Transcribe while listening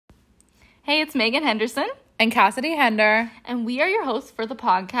Hey, it's Megan Henderson. And Cassidy Hender. And we are your hosts for the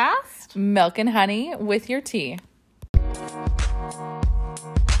podcast, Milk and Honey with your tea.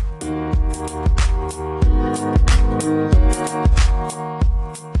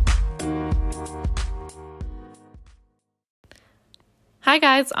 Hi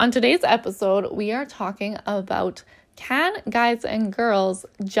guys, on today's episode, we are talking about can guys and girls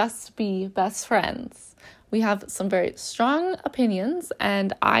just be best friends? We have some very strong opinions,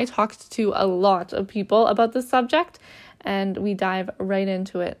 and I talked to a lot of people about this subject, and we dive right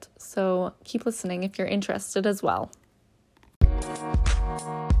into it. So keep listening if you're interested as well.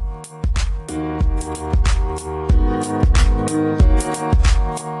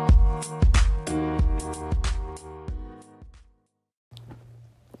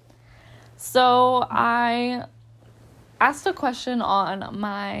 So I asked a question on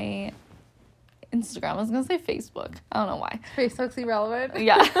my Instagram. I was going to say Facebook. I don't know why. Facebook's irrelevant?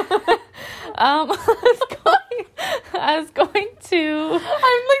 Yeah. I was going to...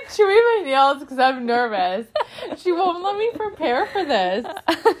 I'm like chewing my nails because I'm nervous. She won't let me prepare for this.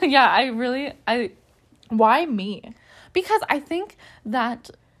 Yeah, Why me? because I think that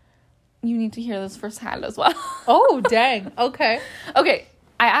you need to hear this firsthand as well. Oh, dang. Okay. Okay,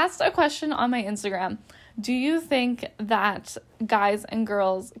 I asked a question on my Instagram. Do you think that guys and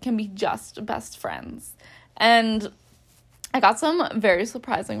girls can be just best friends? And I got some very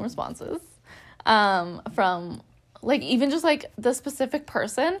surprising responses from, like, even just, like, the specific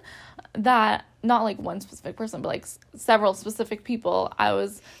person that, not, like, one specific person, but, like, several specific people. I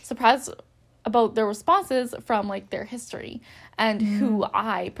was surprised about their responses from, like, their history and who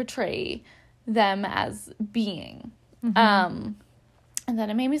I portray them as being. And then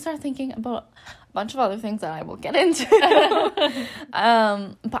it made me start thinking about a bunch of other things that I will get into. But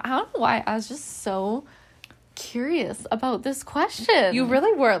I don't know why. I was just so curious about this question. You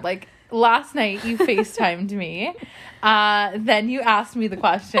really were. Like, last night you FaceTimed me. Then you asked me the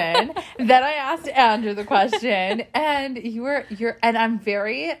question. Then I asked Andrew the question. And and I'm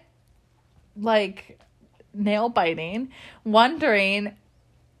very, like, nail biting, wondering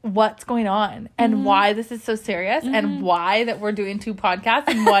what's going on and why this is so serious and why that we're doing 2 podcasts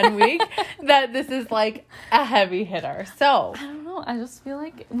in 1 week, that this is like a heavy hitter. So I don't know. I just feel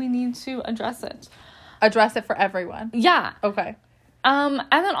like we need to address it. Address it for everyone. Yeah. Okay. And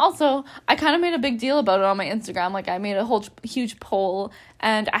then also, I kind of made a big deal about it on my Instagram. Like, I made a whole huge poll,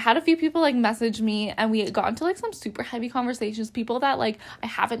 and I had a few people, like, message me, and we got into, like, some super heavy conversations. People that, like, I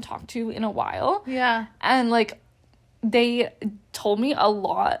haven't talked to in a while. Yeah. And, like, they told me a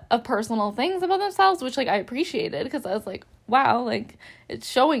lot of personal things about themselves, which, like, I appreciated, because I was like, wow, like, it's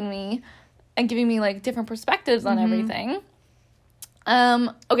showing me and giving me, like, different perspectives on everything.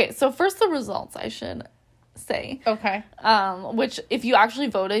 Okay, so first the results, I should say. Okay. Which, if you actually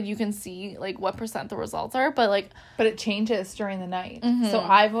voted, you can see, like, what % the results are, but, like... But it changes during the night. So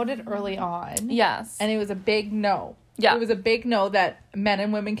I voted early on. Yes. And it was a big no. Yeah. It was a big no that men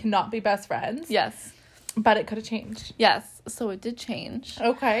and women cannot be best friends. Yes. But it could have changed. Yes. So it did change.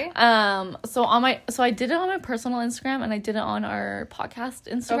 Okay. So I did it on my personal Instagram, and I did it on our podcast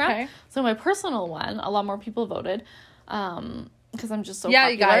Instagram. Okay. So my personal one, a lot more people voted. Because I'm just so popular.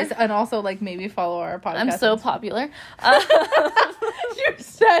 popular. You guys, and also, like, maybe follow our podcast. I'm so popular. You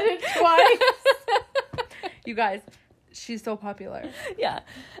said it twice. You guys, she's so popular. Yeah.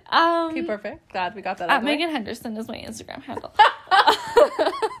 Okay, perfect. Glad we got that out of the way. Megan Henderson is my Instagram handle.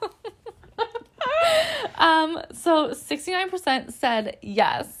 So 69% said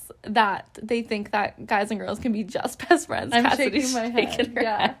yes, that they think that guys and girls can be just best friends. I'm Cassidy's shaking my head. her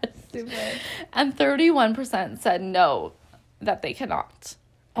Yeah. head. Stupid. And 31% said no, that they cannot.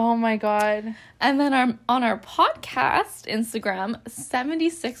 Oh my god. And then on our podcast Instagram,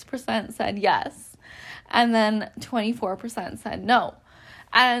 76% said yes. And then 24% said no.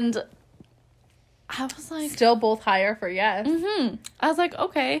 And I was like... Still both higher for yes. I was like,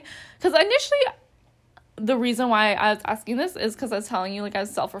 okay. Because initially, the reason why I was asking this is because I was telling you, like, I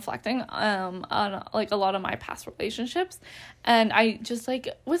was self-reflecting on, like, a lot of my past relationships. And I just, like,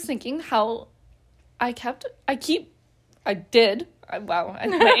 was thinking how I did. Wow. My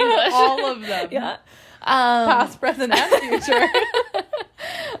English. All of them. Yeah. Past, present, and future.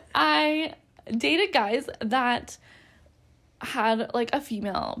 I dated guys that had, like, a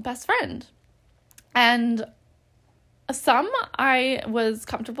female best friend. And some I was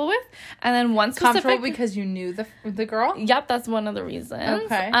comfortable with, and then one specific... Comfortable because you knew the girl? Yep, that's one of the reasons.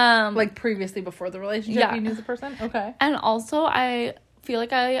 Okay. Like, previously, before the relationship, Yeah. you knew the person? Okay. And also, I feel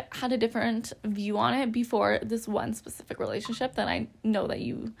like I had a different view on it before this one specific relationship that I know that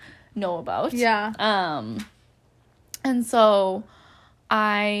you know about. Yeah. And so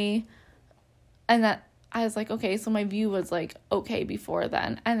I And that I was like, okay, so my view was like okay before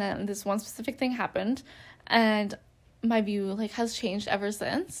then, and then this one specific thing happened, and my view like has changed ever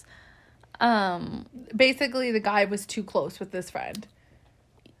since. Basically, the guy was too close with this friend.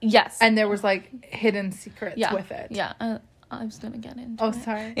 Yes. And there was like hidden secrets with it. Yeah. I was gonna get into it.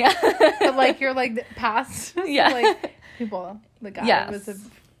 Sorry. Yeah. But like you're like past. Yeah. Like people. The guy was a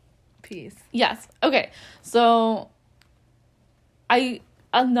piece. Yes. Okay. So I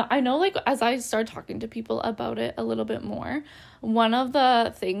know like as I start talking to people about it a little bit more, one of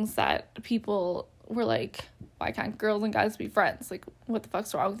the things that people were like, why can't girls and guys be friends? Like, what the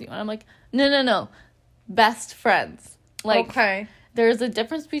fuck's wrong with you? And I'm like, no. Best friends. Like, okay. There's a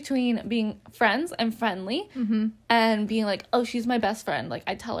difference between being friends and friendly and being like, oh, she's my best friend. Like,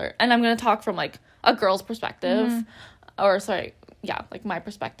 I tell her. And I'm going to talk from, like, a girl's perspective. Or, sorry, yeah, like, my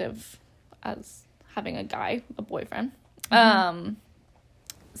perspective as having a guy, a boyfriend.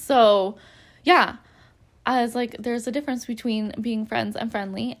 So, yeah. I was like, there's a difference between being friends and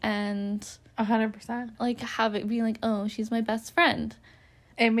friendly and... 100%. Like, have it be like, oh, she's my best friend.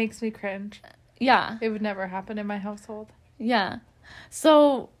 It makes me cringe. Yeah. It would never happen in my household. Yeah.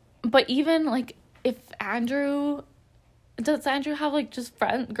 So, but even, like, if does Andrew have, like, just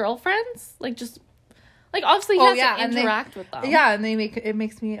girlfriends? Like, just, like, obviously he has to interact with them. Yeah, and it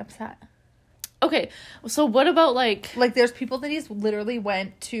makes me upset. Okay, so what about, like... Like, there's people that he's literally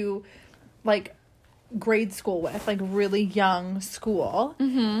went to, like, grade school with, like, really young school,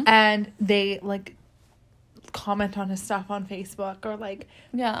 and they, like, comment on his stuff on Facebook or, like,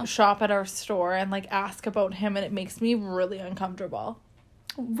 shop at our store and, like, ask about him, and it makes me really uncomfortable.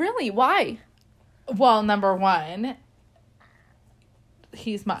 Really? Why? Well, number one,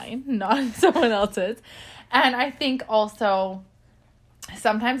 he's mine, not someone else's. And I think also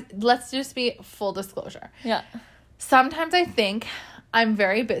sometimes, let's just be full disclosure. Yeah. Sometimes I think I'm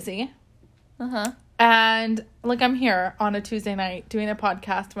very busy. And, like, I'm here on a Tuesday night doing a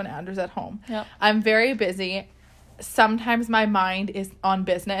podcast when Andrew's at home. Yep. I'm very busy. Sometimes my mind is on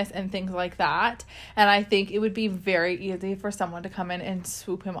business and things like that. And I think it would be very easy for someone to come in and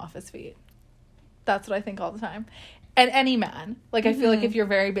swoop him off his feet. That's what I think all the time. And any man. Like, I feel like if you're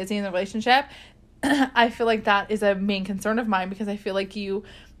very busy in the relationship, I feel like that is a main concern of mine, because I feel like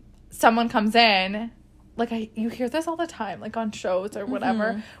someone comes in, like, you hear this all the time, like, on shows or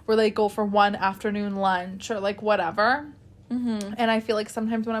whatever, where they go for one afternoon lunch or, like, whatever. And I feel like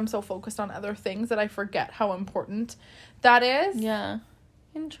sometimes when I'm so focused on other things that I forget how important that is. Yeah.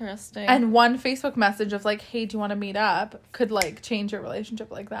 Interesting. And one Facebook message of, like, hey, do you want to meet up, could, like, change your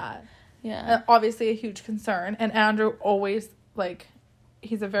relationship like that. Yeah. Obviously a huge concern. And Andrew always, like,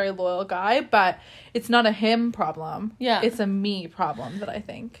 he's a very loyal guy, but it's not a him problem. Yeah. It's a me problem that I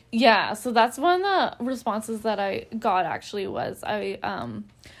think. Yeah, so that's one of the responses that I got, actually, was a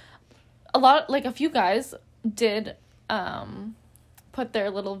few guys did put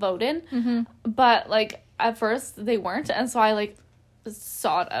their little vote in, but, like, at first they weren't, and so I, like,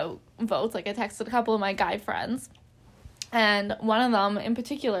 sought out votes. Like, I texted a couple of my guy friends, and one of them in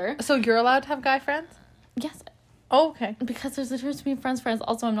particular... So you're allowed to have guy friends? Yes. Oh, okay. Because there's a difference between friends.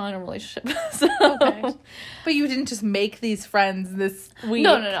 Also, I'm not in a relationship. So. Okay. But you didn't just make these friends this week.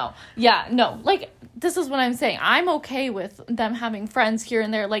 No. Yeah, no. Like, this is what I'm saying. I'm okay with them having friends here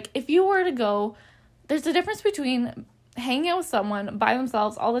and there. Like, if you were to go... There's a difference between hanging out with someone by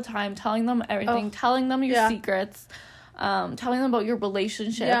themselves all the time, telling them everything, telling them your secrets, telling them about your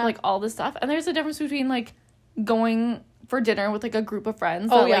relationship, like, all this stuff. And there's a difference between, like, going for dinner with, like, a group of friends.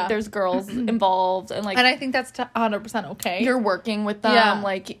 Like, there's girls involved. And, like... And I think that's 100% okay. You're working with them.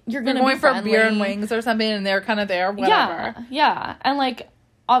 Like, you're going to be for beer and wings or something, and they're kind of there, whatever. Yeah. And, like...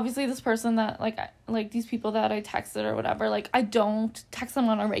 Obviously, this person that, like, these people that I texted or whatever, like, I don't text them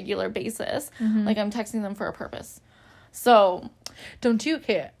on a regular basis. Like, I'm texting them for a purpose. So... Don't you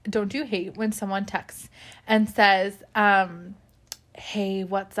hate when someone texts and says, hey,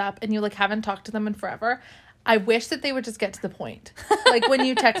 what's up? And you, like, haven't talked to them in forever? I wish that they would just get to the point. Like, when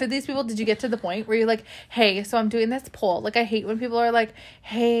you texted these people, did you get to the point where you're like, hey, so I'm doing this poll. Like, I hate when people are like,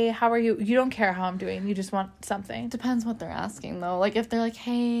 hey, how are you? You don't care how I'm doing. You just want something. Depends what they're asking, though. Like, if they're like,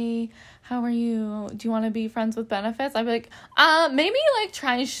 hey, how are you? Do you want to be friends with benefits? I'd be like, maybe, like,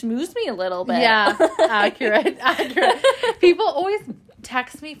 try and schmooze me a little bit. Yeah, accurate. People always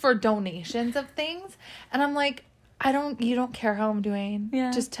text me for donations of things, and I'm like, you don't care how I'm doing.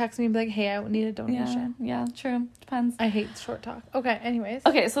 Yeah. Just text me and be like, hey, I need a donation. Yeah, true. Depends. I hate short talk. Okay, anyways.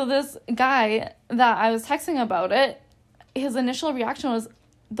 Okay, so this guy that I was texting about it, his initial reaction was,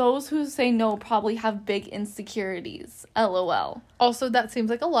 those who say no probably have big insecurities. LOL. Also, that seems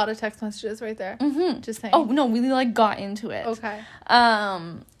like a lot of text messages right there. Just saying. Oh, no, we, like, got into it. Okay.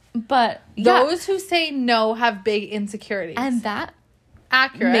 But But yeah. Those who say no have big insecurities. And that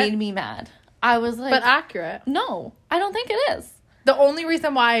accurate. made me mad. I was like, but accurate. No, I don't think it is. The only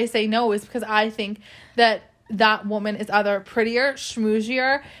reason why I say no is because I think that woman is either prettier,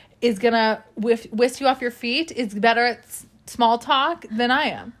 schmoozier, is gonna whisk you off your feet, is better at small talk than I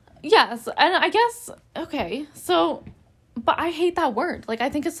am. Yes, and I guess, okay, so, but I hate that word. Like, I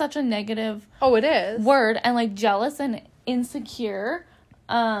think it's such a negative it is word, and like jealous and insecure.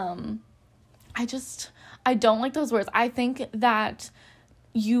 I don't like those words. I think that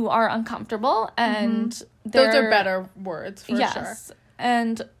you are uncomfortable, and those are better words for sure.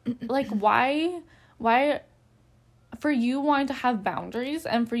 And like, why for you wanting to have boundaries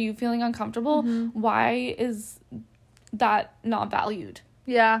and for you feeling uncomfortable, why is that not valued?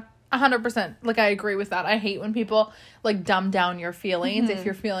 Yeah, 100%. Like, I agree with that. I hate when people like dumb down your feelings if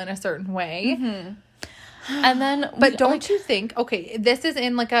you're feeling a certain way. And then, but don't you think? Okay, this is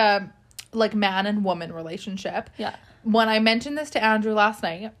in like a man and woman relationship. Yeah. When I mentioned this to Andrew last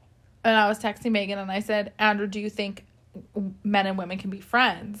night, and I was texting Megan, and I said, Andrew, do you think men and women can be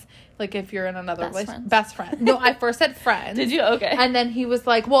friends? Like, if you're in another relationship, best friend. No, I first said friends. Did you? Okay. And then he was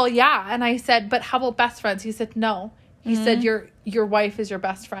like, well, yeah. And I said, but how about best friends? He said, no. He said, your wife is your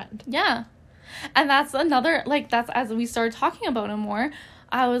best friend. Yeah. And that's another, like, that's as we started talking about it more,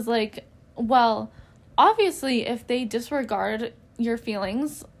 I was like, well, obviously, if they disregard your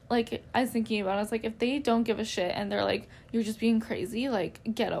feelings, like, I was thinking about it, I was like, if they don't give a shit and they're like, you're just being crazy, like,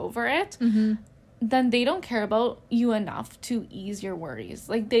 get over it, then they don't care about you enough to ease your worries.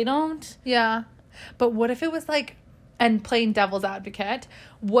 Like, they don't. Yeah. But what if it was like, and playing devil's advocate,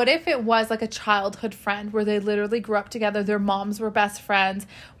 what if it was like a childhood friend where they literally grew up together, their moms were best friends,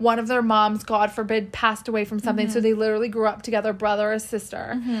 one of their moms, God forbid, passed away from something, so they literally grew up together, brother or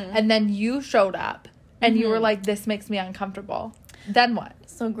sister, and then you showed up and you were like, this makes me uncomfortable. Then what?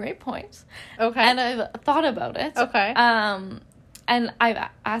 So, great point. Okay. And I've thought about it. Okay. And I've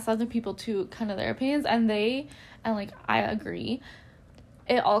asked other people to kind of their opinions, and I agree.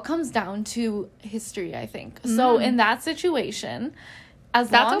 It all comes down to history, I think. So in that situation,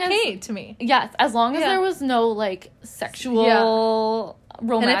 that's okay to me. Yes, as long as there was no like sexual,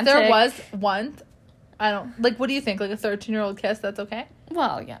 romantic. And if there was one, I don't like. What do you think? Like a 13-year-old kiss? That's okay.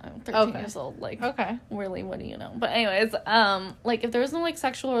 Well, yeah, I'm 13 years old. Like, okay, really, what do you know? But anyways, like if there was no like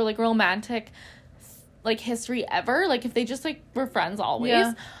sexual or like romantic, like history ever, like if they just like were friends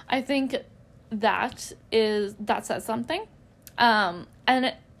always, I think that says something.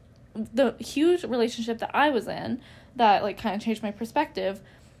 And the huge relationship that I was in that like kind of changed my perspective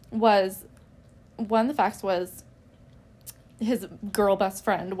was, one of the facts was his girl best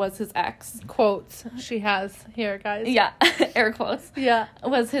friend was his ex. Quotes she has here, guys. Yeah, air quotes. Yeah,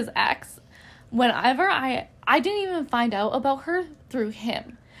 was his ex. Whenever I didn't even find out about her through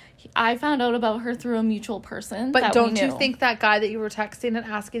him. I found out about her through a mutual person. But don't you think that guy that you were texting and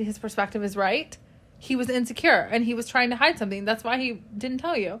asking his perspective is right? He was insecure and he was trying to hide something. That's why he didn't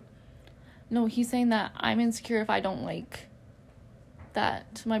tell you. No, he's saying that I'm insecure if I don't like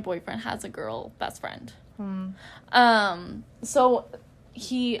that my boyfriend has a girl best friend. So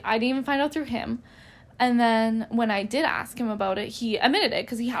I didn't even find out through him. And then when I did ask him about it, he admitted it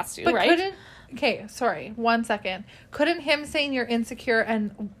because he has to, right? Okay, sorry, 1 second. Couldn't him saying you're insecure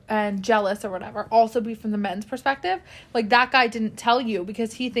and jealous or whatever also be from the men's perspective? Like, that guy didn't tell you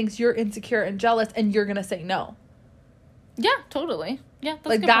because he thinks you're insecure and jealous and you're gonna say no. Yeah, totally. Yeah, that's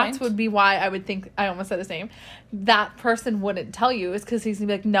like, a good that point. would be why I would think, I almost said his name, that person wouldn't tell you is because he's gonna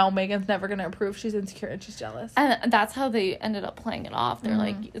be like, no, Megan's never gonna approve. She's insecure and she's jealous. And that's how they ended up playing it off. They're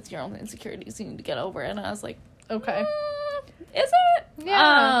like, it's your own insecurities. You need to get over it. And I was like, okay. Is it?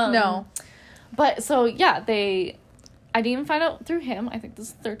 Yeah. No. But so yeah, I didn't even find out through him. I think this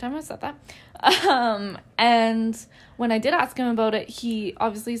is the third time I said that. And when I did ask him about it, he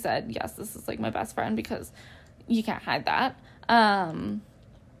obviously said, yes, this is like my best friend because you can't hide that.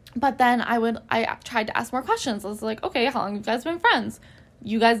 But then I tried to ask more questions. I was like, okay, how long have you guys been friends?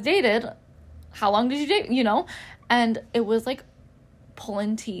 You guys dated. How long did you date? You know? And it was like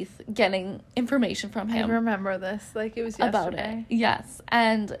pulling teeth getting information from him. I remember this. Like, it was yesterday. About it. Yes.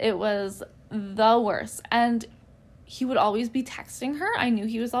 And it was the worst. And he would always be texting her. I knew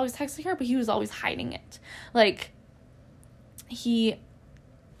he was always texting her, but he was always hiding it. Like,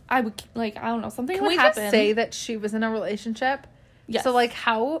 I would, like, I don't know, something would happen. Can we just say that she was in a relationship? Yes. So, like,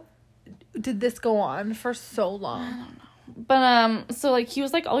 how did this go on for so long? I don't know. But, so, like, he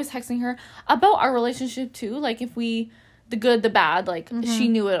was, like, always texting her about our relationship, too. Like, if we, the good, the bad, like, she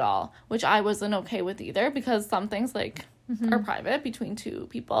knew it all. Which I wasn't okay with either, because some things, like, are private between two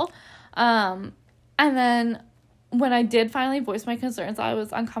people. And then when I did finally voice my concerns, I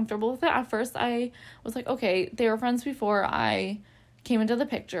was uncomfortable with it. At first, I was like, okay, they were friends before I came into the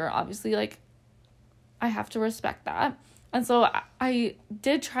picture. Obviously, like, I have to respect that. And so I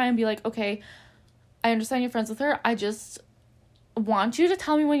did try and be like, okay, I understand you're friends with her. I just want you to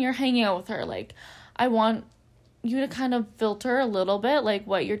tell me when you're hanging out with her. Like, I want you to kind of filter a little bit, like,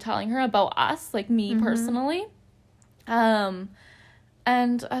 what you're telling her about us, like, me personally. And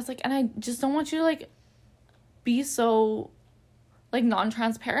I was like, and I just don't want you to, like, be so, like,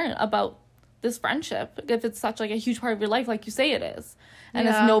 non-transparent about this friendship if it's such, like, a huge part of your life like you say it is, and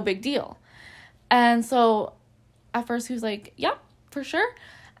it's no big deal. And so at first he was like, yep, for sure.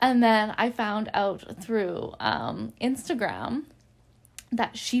 And then I found out through Instagram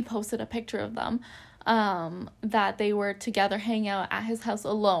that she posted a picture of them, that they were together hanging out at his house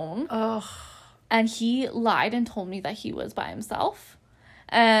alone. And he lied and told me that he was by himself.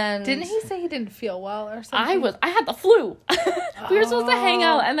 And didn't he say he didn't feel well or something? I had the flu. We were supposed to hang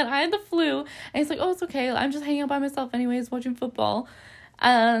out, and then I had the flu. And he's like, oh, it's okay. I'm just hanging out by myself anyways, watching football.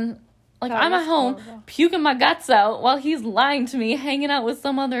 And, like, I'm at home, puking my guts out while he's lying to me, hanging out with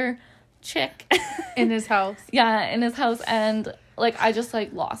some other chick. In his house. Yeah, in his house. And, like, I just,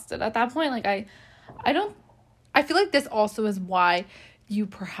 like, lost it. At that point, like, I feel like this also is why you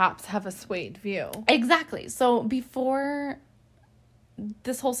perhaps have a swayed view. Exactly. So, before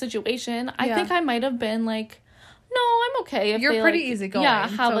this whole situation, I think I might have been like, no, I'm okay if you're pretty easygoing. Yeah,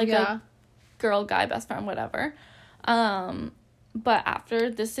 have a girl, guy, best friend, whatever. But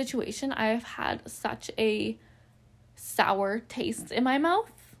after this situation, I've had such a sour taste in my mouth.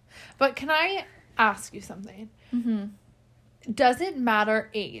 But can I ask you something? Does it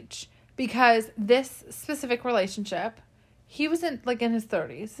matter age? Because this specific relationship, he was in his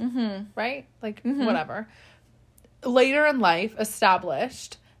 30s, right? Like, whatever. Later in life,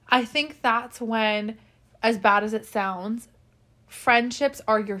 established, I think that's when, as bad as it sounds, friendships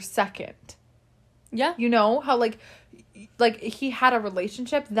are your second. Yeah. You know how, like he had a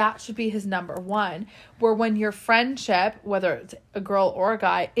relationship, that should be his number one. Where when your friendship, whether it's a girl or a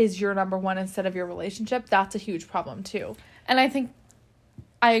guy, is your number one instead of your relationship, that's a huge problem too. And I think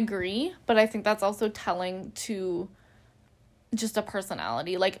I agree, but I think that's also telling to just a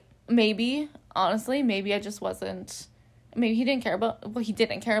personality. Like, maybe, honestly, maybe I just wasn't, maybe he didn't care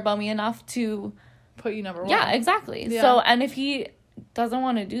about me enough to put you number one. Yeah, exactly. Yeah. So, and if he doesn't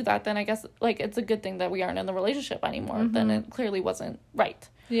want to do that, then I guess, like, it's a good thing that we aren't in the relationship anymore. Then it clearly wasn't right.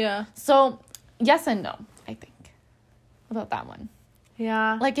 Yeah. So, yes and no, I think, about that one.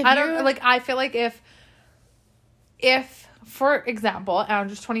 Yeah. Like, if I feel like if, for example,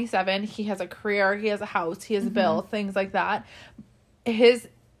 Andrew's 27, he has a career, he has a house, he has a bill, things like that.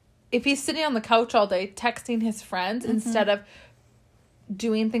 If he's sitting on the couch all day texting his friends instead of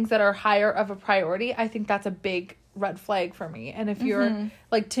doing things that are higher of a priority, I think that's a big red flag for me. And if you're,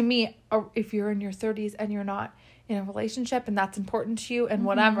 like, to me, if you're in your 30s and you're not in a relationship and that's important to you and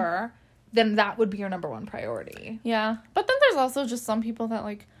whatever, then that would be your number one priority. Yeah. But then there's also just some people that,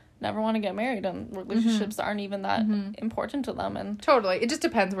 like, never want to get married and relationships aren't even that important to them. And totally. It just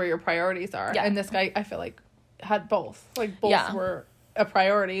depends where your priorities are. Yeah. And this guy, I feel like, had both. Like, both were a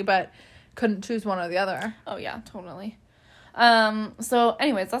priority, but couldn't choose one or the other. Oh, yeah, totally. So,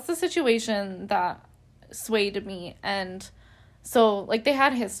 anyways, that's the situation that swayed me. And so, like, they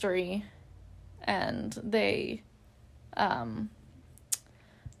had history, and they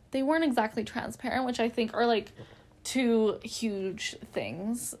weren't exactly transparent, which I think are, like, two huge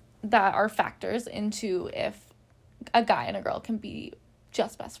things that are factors into if a guy and a girl can be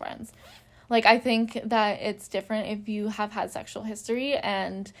just best friends. Like, I think that it's different if you have had sexual history,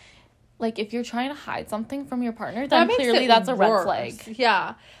 and, like, if you're trying to hide something from your partner, then clearly that's a red flag.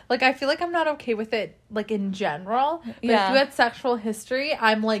 Yeah. Like, I feel like I'm not okay with it, like, in general. But if you had sexual history,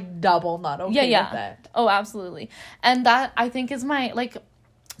 I'm, like, double not okay with it. Oh, absolutely. And that, I think, is my, like,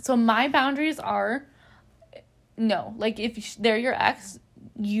 so my boundaries are, no. Like, if they're your ex,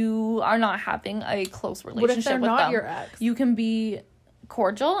 you are not having a close relationship with them. What if they're not your ex? You can be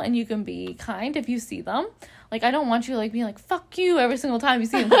cordial and you can be kind if you see them. Like, I don't want you, like, being like, fuck you every single time you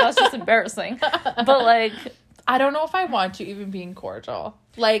see them, because that's just embarrassing. But, like, I don't know if I want you even being cordial.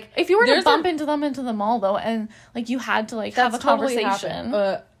 Like, if you were to bump into them into the mall, though, and, like, you had to, like, have a conversation.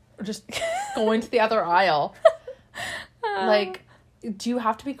 Just going to the other aisle. Like, do you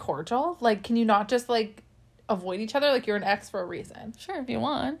have to be cordial? Like, can you not just, like, avoid each other? Like, you're an ex for a reason. Sure, if you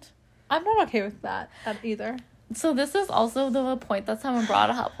want. I'm not okay with that either. So this is also the point that someone brought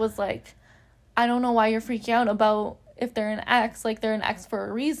up, was, like, I don't know why you're freaking out about if they're an ex. Like, they're an ex for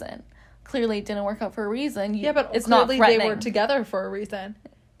a reason. Clearly it didn't work out for a reason. Yeah, but it's clearly not they were together for a reason.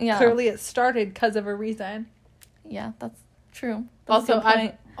 Yeah. Clearly it started because of a reason. Yeah, that's true. That's a Also, good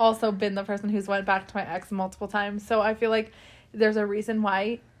point. I've also been the person who's went back to my ex multiple times. So I feel like there's a reason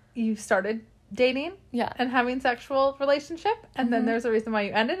why you started dating Yeah. and having sexual relationship, and then Mhm. there's a reason why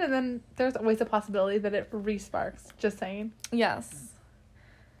you ended, and then there's always a possibility that it re-sparks. Just saying. Yes.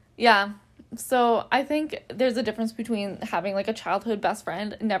 Yeah. So I think there's a difference between having like a childhood best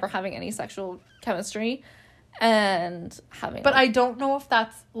friend, never having any sexual chemistry, and having. But I don't know if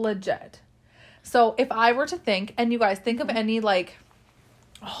that's legit. So if I were to think, and you guys think of any like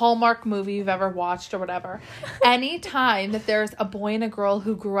Hallmark movie you've ever watched or whatever, any time that there's a boy and a girl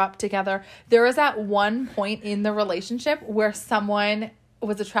who grew up together, there is at one point in the relationship where someone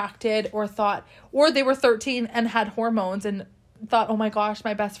was attracted or thought, or they were 13 and had hormones and thought, oh my gosh,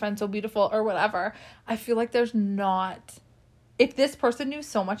 my best friend's so beautiful or whatever. I feel like there's not, if this person knew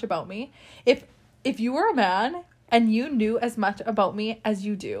so much about me, if you were a man and you knew as much about me as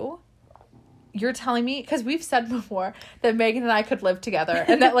you do, you're telling me, because we've said before that Megan and I could live together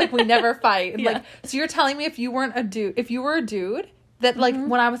and that like we never fight. And, Yeah. like, so you're telling me if you were a dude that like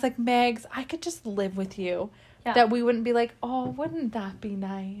when I was like, Megs, I could just live with you, Yeah. that we wouldn't be like, oh, wouldn't that be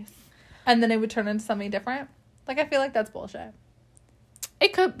nice? And then it would turn into something different. Like, I feel like that's bullshit.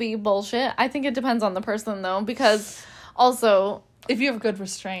 It could be bullshit. I think it depends on the person though, because also, If you have good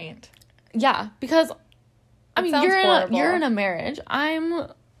restraint. yeah, because I mean sounds horrible. you're in a marriage.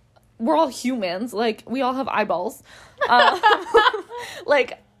 We're all humans. Like, we all have eyeballs.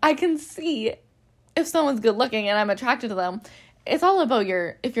 Like, I can see if someone's good looking and I'm attracted to them. It's all about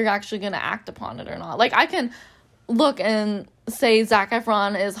if you're actually going to act upon it or not. Like, I can look and say Zac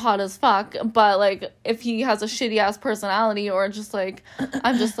Efron is hot as fuck, but, like, if he has a shitty-ass personality or just, like,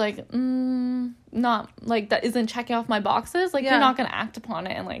 I'm just, like, not, like, that isn't checking off my boxes, like, Yeah. you're not going to act upon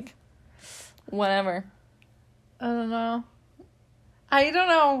it and, like, whatever. I don't know.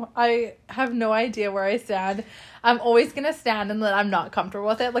 I have no idea where I stand. I'm always going to stand and that I'm not comfortable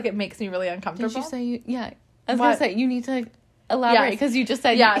with it. Like, it makes me really uncomfortable. Did you say yeah. I was What? going to say, you need to elaborate, Yes. because you just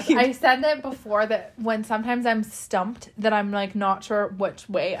said... Yes, I said that before, that when sometimes I'm stumped, that I'm, like, not sure which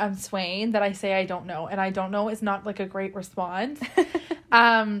way I'm swaying, that I say I don't know. And I don't know is not, like, a great response.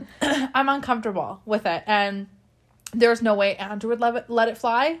 I'm uncomfortable with it. And there's no way Andrew would let it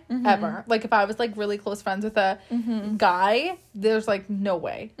fly, ever. Like, if I was, like, really close friends with a guy, there's, like, no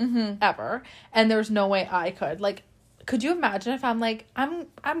way, ever. And there's no way I could. Like, could you imagine if I'm like, I'm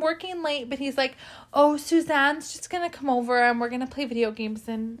working late, but he's like, oh, Suzanne's just gonna come over and we're gonna play video games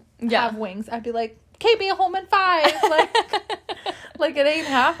and have wings. I'd be like, okay, be home in 5. Like, it ain't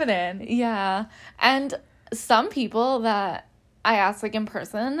happening. Yeah. And some people that I asked, like, in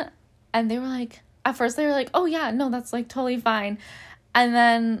person, and they were like... At first, they were like, oh, yeah, no, that's, like, totally fine. And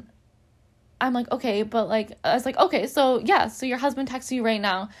then I'm like, okay, but, like, I was like, okay, so, yeah, so your husband texts you right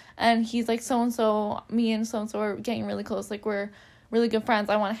now, and he's like, so-and-so, me and so-and-so are getting really close. Like, we're really good friends.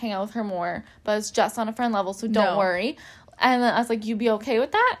 I want to hang out with her more, but it's just on a friend level, so don't worry. And then I was like, you be okay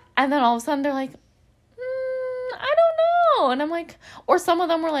with that? And then all of a sudden, they're like, I don't know. And I'm like, or some of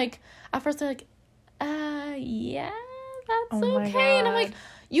them were like, at first, they're like, yeah, that's Oh my okay. And I'm like... God.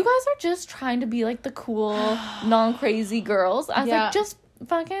 You guys are just trying to be, like, the cool, non-crazy girls. I was Yeah. like, just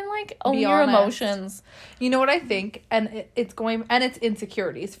fucking, like, own Be your honest. emotions. You know what I think? And it's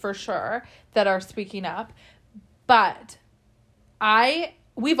insecurities for sure that are speaking up. But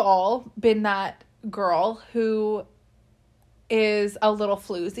we've all been that girl who is a little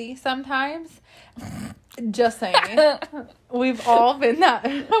floozy sometimes. Just saying. We've all been that.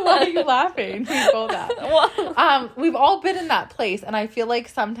 Why are you laughing? We both have. We've all been in that place, and I feel like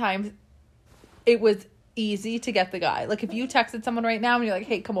sometimes it was easy to get the guy. Like, if you texted someone right now and you're like,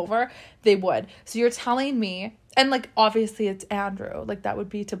 hey, come over, they would. So you're telling me, and, like, obviously it's Andrew. Like, that would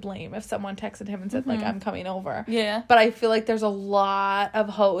be to blame if someone texted him and said, like, I'm coming over. Yeah. But I feel like there's a lot of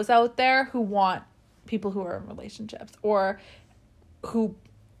hoes out there who want people who are in relationships, or who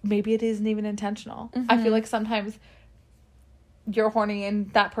maybe it isn't even intentional. I feel like sometimes you're horny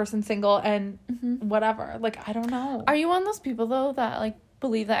and that person's single and whatever. Like, I don't know. Are you one of those people, though, that, like,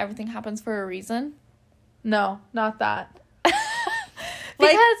 believe that everything happens for a reason? No, not that.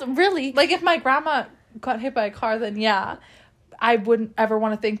 Because, really... Like, if my grandma got hit by a car, then yeah, I wouldn't ever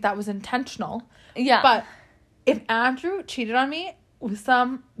want to think that was intentional. Yeah. But if Andrew cheated on me with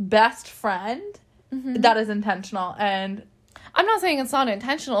some best friend, that is intentional. And I'm not saying it's not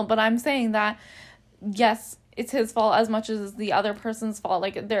intentional, but I'm saying that, yes, it's his fault as much as the other person's fault.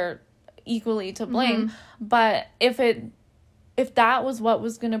 Like, they're equally to blame. But if that was what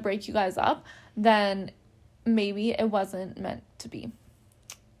was going to break you guys up, then maybe it wasn't meant to be.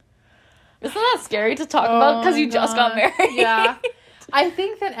 Isn't that scary to talk about? Because you just got married. Yeah. I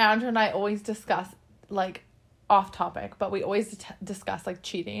think that Andrew and I always discuss, like, off topic, but we always discuss like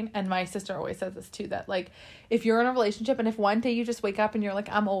cheating, and my sister always says this too, that like if you're in a relationship and if one day you just wake up and you're like,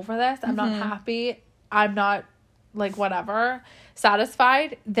 I'm over this, I'm not happy, I'm not like whatever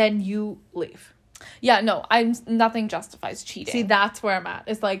satisfied, then you leave. Yeah, no, nothing justifies cheating. See, that's where I'm at.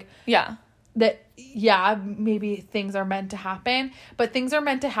 It's like, yeah, that, yeah, maybe things are meant to happen, but things are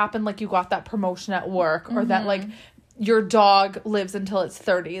meant to happen like you got that promotion at work, or that like your dog lives until it's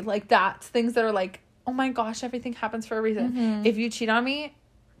 30. Like that's things that are like, oh my gosh, everything happens for a reason. If you cheat on me,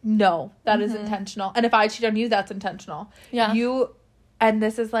 no, that is intentional. And if I cheat on you, that's intentional. Yeah. And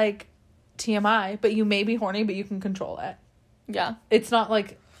this is like TMI, but you may be horny, but you can control it. Yeah. It's not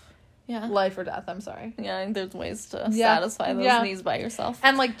like yeah, life or death. I'm sorry. Yeah, and there's ways to satisfy those needs by yourself.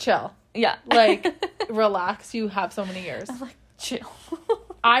 And like chill. Yeah. Like relax. You have so many years. I'm like, chill.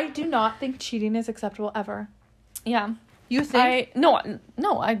 I do not think cheating is acceptable ever. Yeah. You think? No,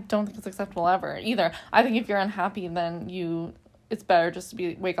 I don't think it's acceptable ever either. I think if you're unhappy, then it's better just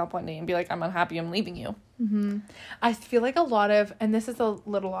to wake up one day and be like, I'm unhappy, I'm leaving you. Mm-hmm. I feel like a lot of, and this is a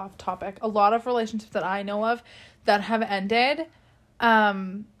little off topic, a lot of relationships that I know of that have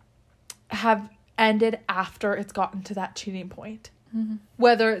ended after it's gotten to that cheating point. Mm-hmm.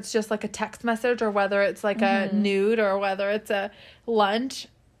 Whether it's just like a text message, or whether it's like a nude, or whether it's a lunch.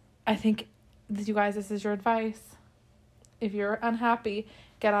 I think, you guys, this is your advice. If you're unhappy,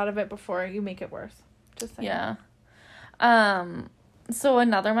 get out of it before you make it worse. Just saying. Yeah. So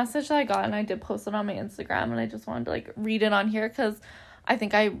another message that I got, and I did post it on my Instagram, and I just wanted to like read it on here because I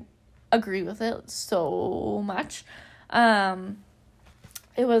think I agree with it so much.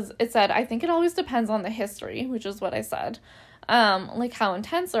 It said, I think it always depends on the history, which is what I said. Like how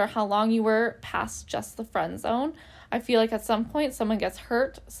intense or how long you were past just the friend zone. I feel like at some point someone gets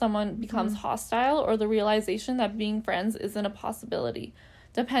hurt, someone becomes hostile, or the realization that being friends isn't a possibility.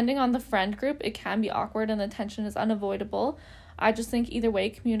 Depending on the friend group, it can be awkward and the tension is unavoidable. I just think either way,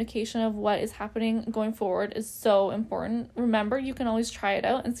 communication of what is happening going forward is so important. Remember, you can always try it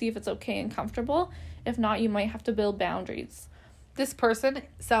out and see if it's okay and comfortable. If not, you might have to build boundaries. This person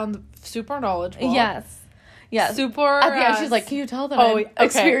sounds super knowledgeable. Yes. Super. At the end, she's like, can you tell that I've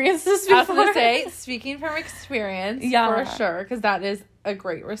experienced this before? I was going to say, speaking from experience, for sure, because that is a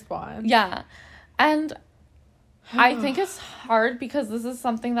great response. Yeah. And I think it's hard because this is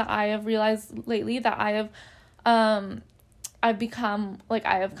something that I have realized lately, that I have come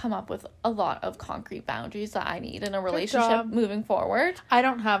up with a lot of concrete boundaries that I need in a relationship moving forward. I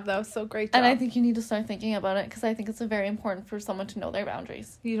don't have those, so great job. And I think you need to start thinking about it, because I think it's very important for someone to know their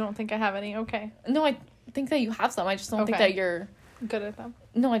boundaries. You don't think I have any? Okay. No, I think that you have some. I just don't think that you're good at them.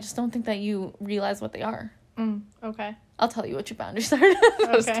 No, I just don't think that you realize what they are. Okay. I'll tell you what your boundaries are.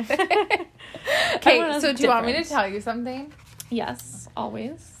 Okay. Okay, so do you want me to tell you something? Yes,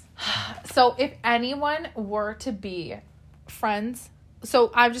 always. So if anyone were to be friends, so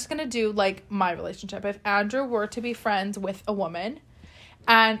I'm just gonna do like my relationship. If Andrew were to be friends with a woman,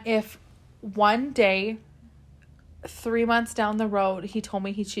 and if one day 3 months down the road he told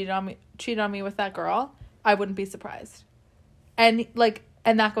me he cheated on me with that girl, I wouldn't be surprised. And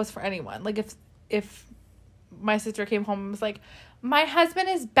that goes for anyone. Like if my sister came home and was like, my husband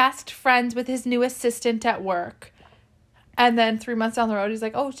is best friends with his new assistant at work, and then 3 months down the road he's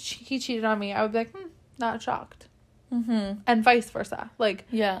like, oh, he cheated on me, I would be like, not shocked. And vice versa. Like,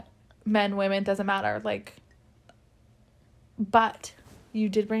 yeah, men, women, doesn't matter. Like, but you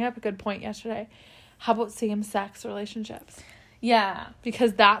did bring up a good point yesterday. How about same-sex relationships? Yeah.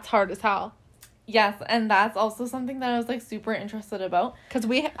 Because that's hard as hell. Yes, and that's also something that I was, like, super interested about. Because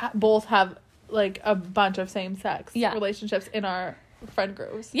we both have, like, a bunch of same-sex relationships in our friend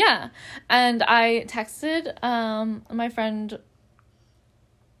groups. Yeah. And I texted my friend...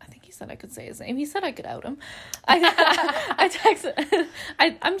 He said I could say his name. He said I could out him. I texted...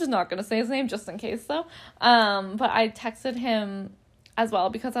 I'm just not going to say his name just in case, though. But I texted him as well,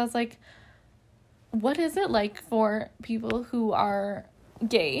 because I was like, what is it like for people who are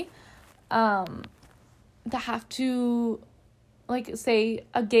gay to have to, like, say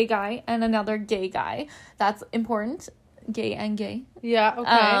a gay guy and another gay guy? That's important. Gay and gay. Yeah,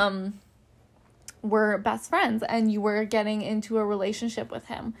 okay. Were best friends and you were getting into a relationship with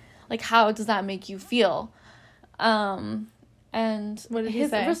him. Like, how does that make you feel? And what did he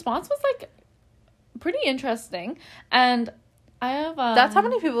say? His response was, like, pretty interesting. And I have... That's how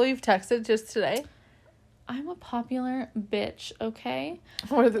many people you've texted just today? I'm a popular bitch, okay?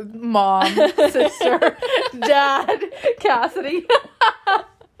 With mom, sister, dad, Cassidy.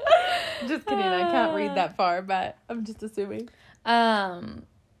 Just kidding, I can't read that far, but I'm just assuming.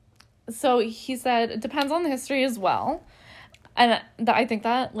 So he said, it depends on the history as well. And I think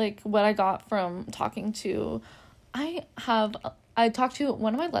that, like, what I got from talking to I talked to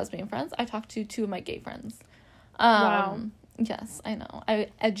one of my lesbian friends. I talked to two of my gay friends. Wow. Yes, I know. I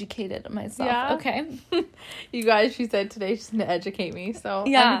educated myself. Yeah. Okay. You guys, she said today she's going to educate me. So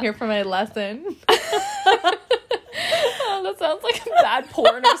Yeah. I'm here for my lesson. Oh, that sounds like bad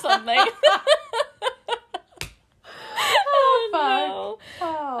porn or something. Oh, no.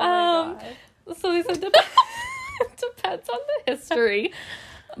 Oh, my God. So they said depends on the history.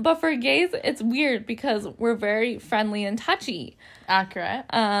 But for gays, it's weird because we're very friendly and touchy. Accurate.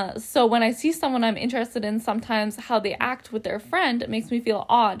 So when I see someone I'm interested in, sometimes how they act with their friend, it makes me feel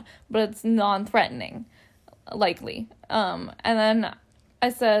odd, but it's non-threatening, likely. And then I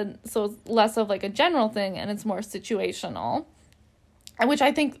said, so it's less of like a general thing and it's more situational. Which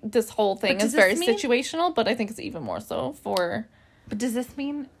I think this whole thing is very situational, but I think it's even more so for... But does this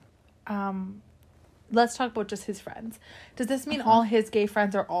mean... let's talk about just his friends. Does this mean all his gay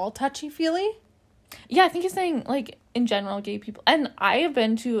friends are all touchy-feely? Yeah, I think he's saying, like, in general, gay people. And I have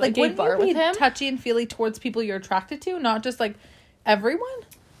been to a gay bar with him. Touchy and feely towards people you're attracted to, not just, like, everyone?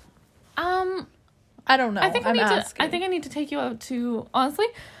 I don't know. I think I need to take you out to, honestly,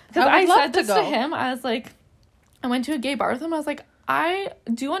 because I said this to him. I was like, I went to a gay bar with him. I was like, I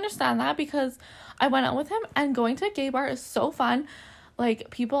do understand that because I went out with him and going to a gay bar is so fun. Like,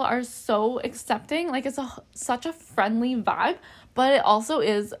 people are so accepting. Like, it's such a friendly vibe, but it also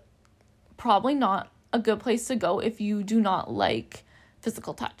is probably not a good place to go if you do not like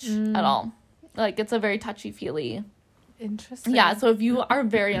physical touch at all. Like, it's a very touchy-feely. Interesting. Yeah, so if you are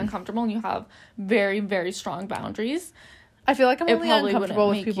very uncomfortable and you have very, very strong boundaries, I feel like I'm only uncomfortable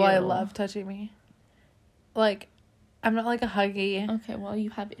with people I love touching me. Like, I'm not like a huggy. Okay, well, you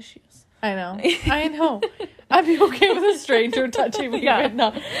have issues. I know. I'd be okay with a stranger touching me, but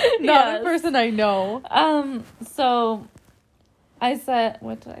not a person I know. So I said,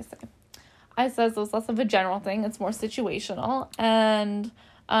 what did I say? I said so it's less of a general thing. It's more situational. And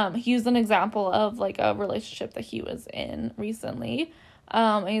he used an example of like a relationship that he was in recently.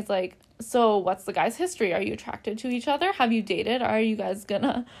 And he's like, so what's the guy's history? Are you attracted to each other? Have you dated? Are you guys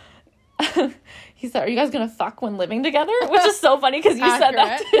gonna... He said, are you guys gonna fuck when living together? Which is so funny because you said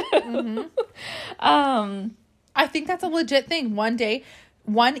that too. I think that's a legit thing.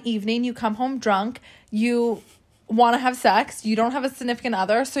 One evening you come home drunk, you want to have sex, you don't have a significant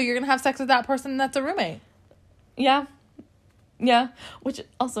other, so you're gonna have sex with that person that's a roommate. Yeah, which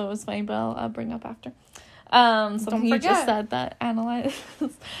also is funny, but I'll bring up after. Something you just said that analyze.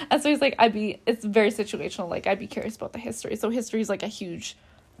 And so he's like, it's very situational. Like, I'd be curious about the history. So history is like a huge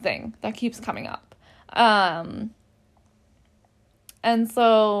thing that keeps coming up. And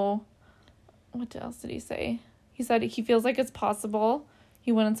so what else did he say? He said he feels like it's possible.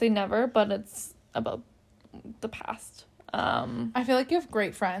 He wouldn't say never, but it's about the past. I feel like you have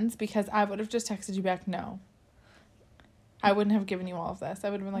great friends because I would have just texted you back no. I wouldn't have given you all of this. I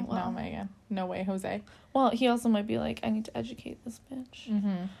would have been like, no, Megan. No way, Jose. Well, he also might be like, I need to educate this bitch.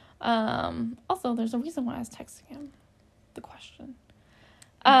 Also, there's a reason why I was texting him the question.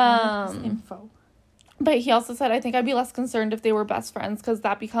 Info. But he also said, I think I'd be less concerned if they were best friends because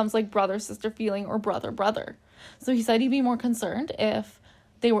that becomes like brother-sister feeling or brother-brother. So he said he'd be more concerned if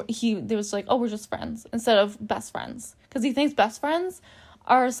they was like, oh, we're just friends instead of best friends. Because he thinks best friends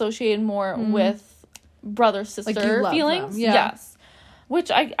are associated more with brother-sister like feelings. Yeah. Yes.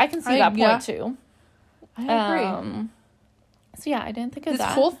 Which I can see that point too. I agree. So yeah, I didn't think of that.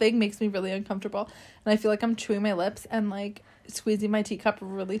 This whole thing makes me really uncomfortable. And I feel like I'm chewing my lips and like squeezing my teacup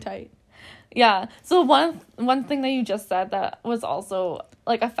really tight. Yeah. So one thing that you just said that was also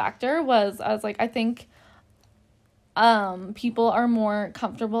like a factor was I was like, I think people are more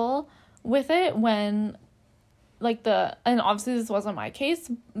comfortable with it when like and obviously this wasn't my case,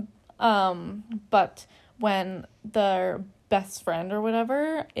 but when their best friend or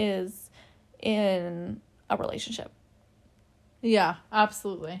whatever is in a relationship. Yeah,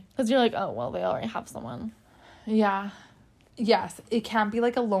 absolutely. Because you're like, oh, well, they already have someone. Yeah. Yes, it can't be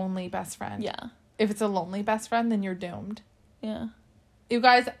like a lonely best friend. Yeah. If it's a lonely best friend, then you're doomed. Yeah. You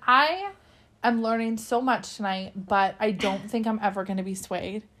guys, I am learning so much tonight, but I don't think I'm ever going to be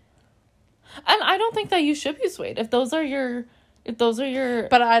swayed. And I don't think that you should be swayed. If those are your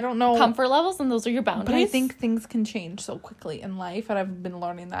but I don't know comfort levels and those are your boundaries. But I think things can change so quickly in life, and I've been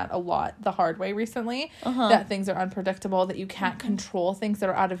learning that a lot the hard way recently. That things are unpredictable, that you can't control things that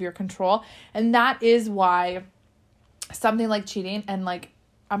are out of your control. And that is why something like cheating, and like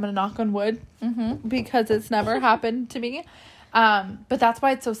I'm gonna knock on wood because it's never happened to me, but that's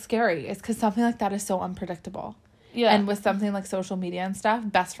why it's so scary. It's because something like that is so unpredictable. Yeah. And with something like social media and stuff,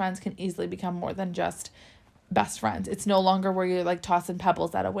 best friends can easily become more than just best friends. It's no longer where you're like tossing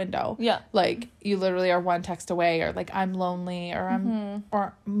pebbles at a window. Yeah. Like you literally are one text away, or like I'm lonely, or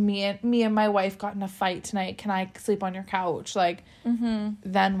or me and my wife got in a fight tonight. Can I sleep on your couch? Like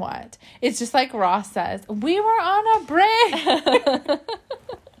then what? It's just like Ross says, we were on a break.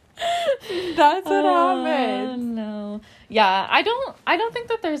 That's what happened. No. Yeah, I don't think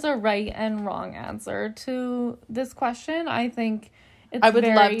that there's a right and wrong answer to this question. I think it's I would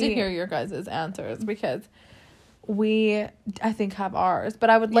love to hear your guys' answers, because I think have ours, but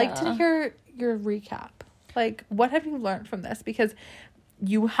I would like to hear your recap. Like, what have you learned from this? Because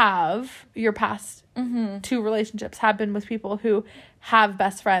you have your past 2 relationships have been with people who have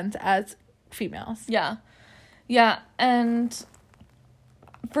best friends as females. Yeah. Yeah, and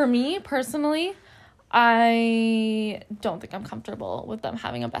for me personally, I don't think I'm comfortable with them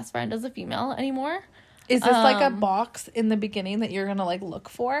having a best friend as a female anymore. Is this like a box in the beginning that you're gonna like look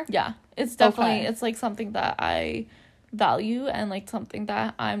for? Yeah, it's definitely it's like something that I value, and like something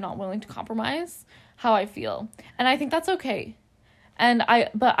that I'm not willing to compromise how I feel, and I think that's okay.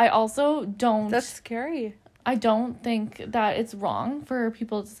 But I also don't. That's scary. I don't think that it's wrong for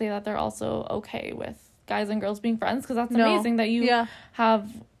people to say that they're also okay with guys and girls being friends, because that's amazing that you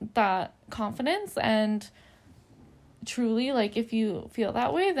have that confidence, and truly, like, if you feel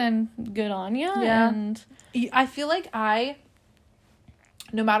that way, then good on you. Yeah. And I feel like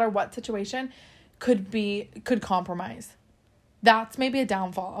no matter what situation, could compromise. That's maybe a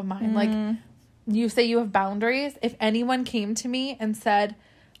downfall of mine. Like, you say you have boundaries. If anyone came to me and said,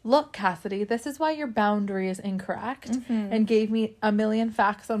 look, Cassidy, this is why your boundary is incorrect, and gave me a million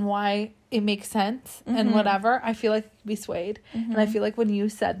facts on why it makes sense and whatever, I feel like it could be swayed. And I feel like when you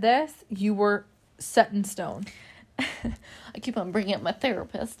said this, you were set in stone. I keep on bringing up my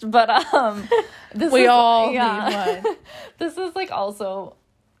therapist, but we all need one. This is like also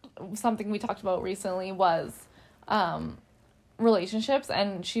something we talked about recently was relationships,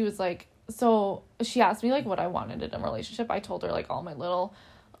 and she was like, so she asked me like what I wanted in a relationship. I told her like all my little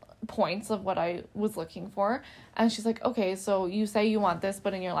points of what I was looking for, and she's like, okay, so you say you want this,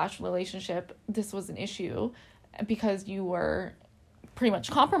 but in your last relationship this was an issue because you were pretty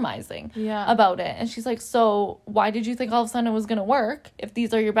much compromising about it. And she's like, so why did you think all of a sudden it was gonna work if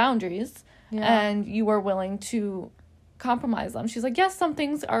these are your boundaries and you were willing to compromise them? She's like, yes, some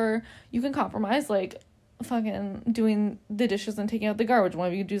things are you can compromise, like fucking doing the dishes and taking out the garbage. One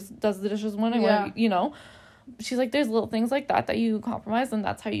of you does the dishes, one of you know. She's like, there's little things like that you compromise, and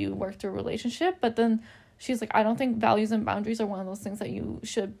that's how you work through a relationship. But then she's like, I don't think values and boundaries are one of those things that you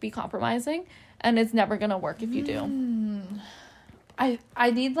should be compromising, and it's never gonna work if you do. I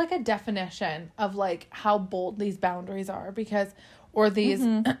need like a definition of like how bold these boundaries are, or these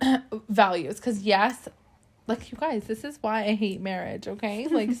values, because yes, like, you guys, this is why I hate marriage, okay?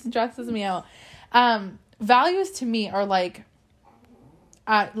 Like, stresses me out. Values to me are like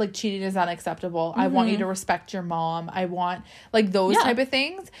cheating is unacceptable. I want you to respect your mom. I want like those type of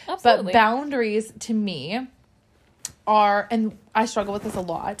things. Absolutely. But boundaries to me are, and I struggle with this a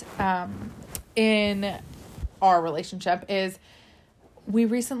lot in our relationship, is we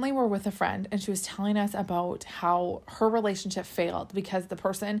recently were with a friend, and she was telling us about how her relationship failed because the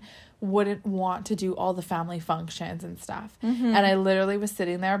person wouldn't want to do all the family functions and stuff. And I literally was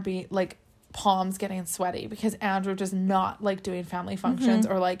sitting there being like, palms getting sweaty, because Andrew does not like doing family functions,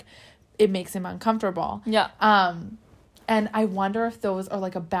 or like it makes him uncomfortable. And I wonder if those are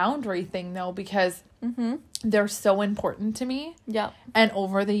like a boundary thing though, because they're so important to me. And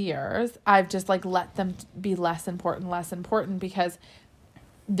over the years I've just like let them be less important because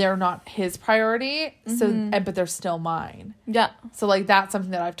they're not his priority. But they're still mine. So like that's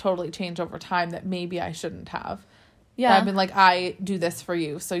something that I've totally changed over time, that maybe I shouldn't have. I've been like, I do this for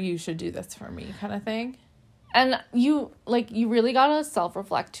you, so you should do this for me, kind of thing. And you really gotta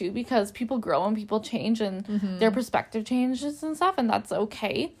self-reflect too, because people grow and people change, and their perspective changes and stuff, and that's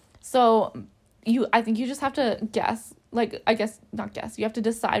okay. So I think you just have to you have to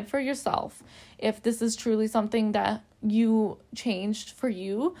decide for yourself if this is truly something that you changed for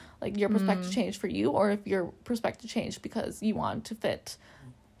you, like your perspective changed for you, or if your perspective changed because you want to fit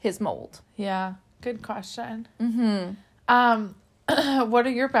his mold. Good question. What are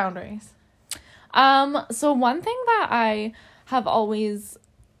your boundaries? So one thing that I have always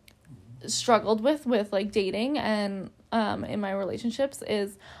struggled with like dating and in my relationships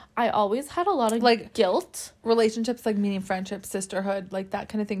is I always had a lot of like guilt. Relationships, like meaning friendship, sisterhood, like that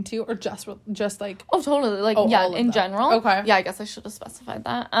kind of thing too, or just like oh totally, like in general. Okay. Yeah, I guess I should have specified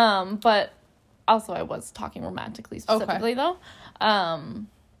that. But also I was talking romantically specifically though.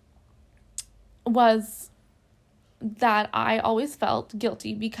 Was that I always felt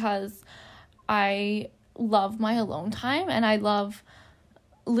guilty because I love my alone time, and I love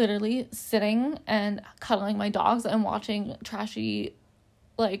literally sitting and cuddling my dogs and watching trashy,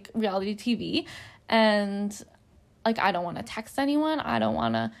 like, reality TV. And, like, I don't want to text anyone. I don't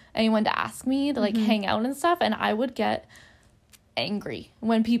want anyone to ask me to, like, hang out and stuff. And I would get angry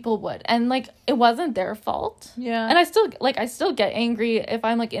when people would. And, like, it wasn't their fault. Yeah. And I still get angry if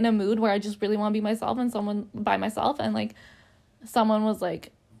I'm, like, in a mood where I just really want to be myself and someone by myself. And, like, someone was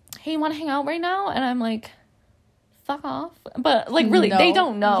like, hey, you want to hang out right now? And I'm like, fuck off. But, like, really, they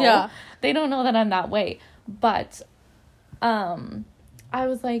don't know. Yeah. They don't know that I'm that way. But I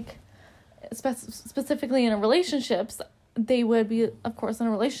was like, specifically in a relationships, they would be, of course, in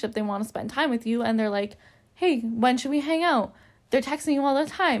a relationship, they want to spend time with you, and they're like, hey, when should we hang out? They're texting you all the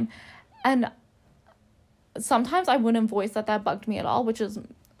time. And sometimes I wouldn't voice that bugged me at all, which is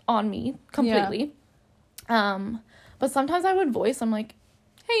on me completely. But sometimes I would voice, I'm like,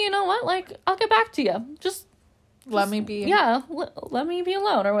 hey, you know what, like, I'll get back to you, just let me be. Yeah, let me be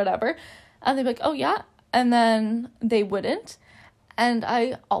alone or whatever. And they'd be like, oh yeah. And then they wouldn't. And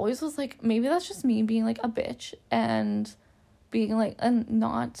I always was like, maybe that's just me being, like, a bitch and being, like, and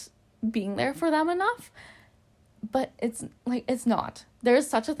not being there for them enough. But it's, like, it's not. There is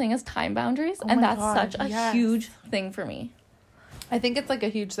such a thing as time boundaries, and that's such a huge thing for me. I think it's, like, a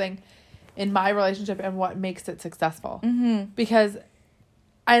huge thing in my relationship and what makes it successful. Mm-hmm. Because,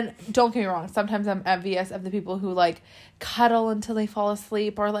 and don't get me wrong, sometimes I'm envious of the people who, like, cuddle until they fall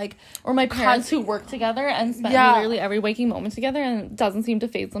asleep, or, like, or my parents who work together and spend literally every waking moment together, and it doesn't seem to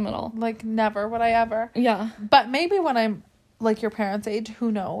faze them at all. Like, never would I ever. Yeah. But maybe when I'm, like, your parents' age,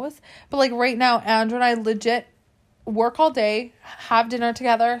 who knows? But, like, right now, Andrew and I legit work all day, have dinner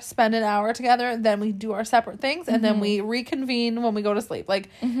together, spend an hour together, then we do our separate things, and then we reconvene when we go to sleep. Like,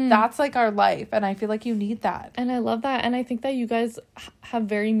 that's, like, our life, and I feel like you need that. And I love that, and I think that you guys have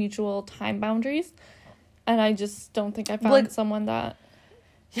very mutual time boundaries, and I just don't think I found, like, someone that...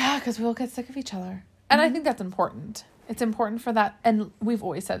 Yeah, because we'll get sick of each other. And I think that's important. It's important for that, and we've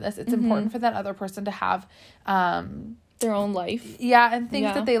always said this, it's important for that other person to have... their own life. Yeah, and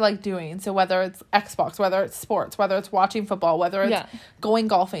things that they like doing. So whether it's Xbox, whether it's sports, whether it's watching football, whether it's going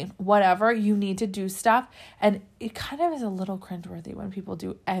golfing, whatever, you need to do stuff. And it kind of is a little cringeworthy when people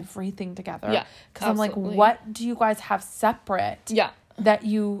do everything together. Yeah, because I'm like, what do you guys have separate? Yeah. That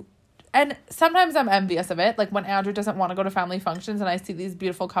you... And sometimes I'm envious of it. Like, when Andrew doesn't want to go to family functions and I see these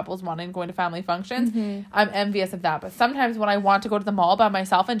beautiful couples wanting to go to family functions, I'm envious of that. But sometimes when I want to go to the mall by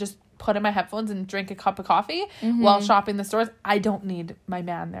myself and just put in my headphones and drink a cup of coffee while shopping the stores, I don't need my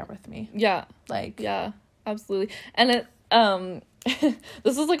man there with me. Yeah. Like... Yeah, absolutely. And it,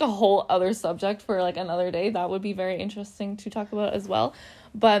 this is, like, a whole other subject for, like, another day. That would be very interesting to talk about as well.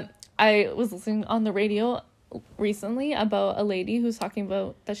 But I was listening on the radio recently about a lady who's talking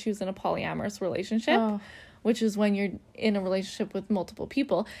about that she was in a polyamorous relationship, which is when you're in a relationship with multiple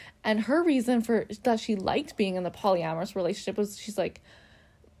people. And her reason for that she liked being in the polyamorous relationship was, she's like,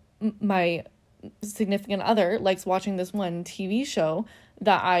 my significant other likes watching this one TV show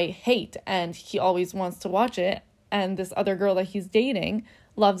that I hate, and he always wants to watch it, and this other girl that he's dating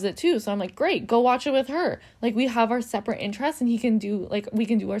loves it too. So I'm like, great, go watch it with her. Like, we have our separate interests, and we can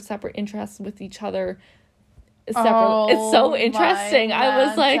do our separate interests with each other separate. It's so interesting. I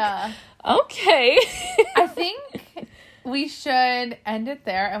was like, okay. I think we should end it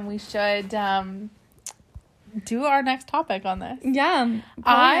there, and we should do our next topic on this. Yeah,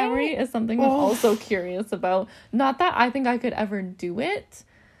 polyamory is something I'm also curious about. Not that I think I could ever do it,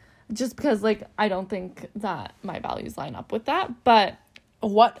 just because, like, I don't think that my values line up with that. But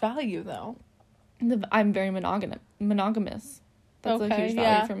what value, though? I'm very monogamous. That's a huge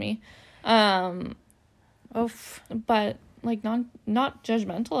value for me. But, like, not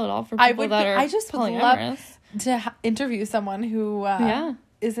judgmental at all for people that are polyamorous. Would love to interview someone who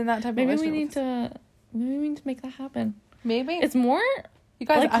is in that type of relationship. Maybe we need to make that happen. Maybe it's more, you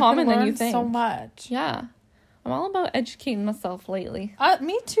guys, like, common than you think. So much. Yeah, I'm all about educating myself lately.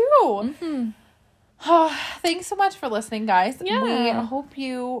 Me too. Thanks so much for listening, guys. Yeah. We hope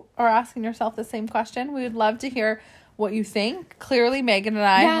you are asking yourself the same question. We would love to hear what you think. Clearly, Megan and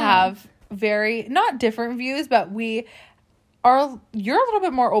I have very, not different views, but you're a little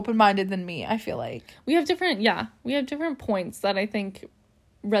bit more open-minded than me, I feel like. We have different points that I think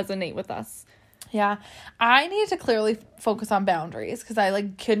resonate with us. Yeah. I need to clearly focus on boundaries, because I,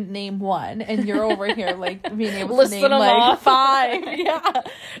 like, couldn't name one, and you're over here, like, being able to name, like, 5. Yeah.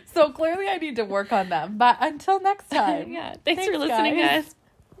 So clearly I need to work on them. But until next time. Thanks for listening, guys.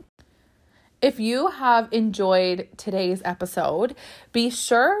 If you have enjoyed today's episode, be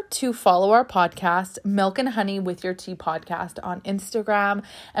sure to follow our podcast, Milk and Honey with Your Tea podcast, on Instagram,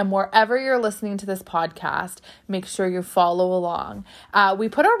 and wherever you're listening to this podcast, make sure you follow along. We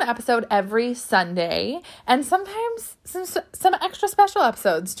put out an episode every Sunday, and sometimes some extra special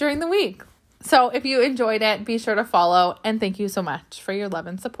episodes during the week. So if you enjoyed it, be sure to follow, and thank you so much for your love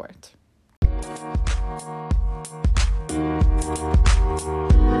and support.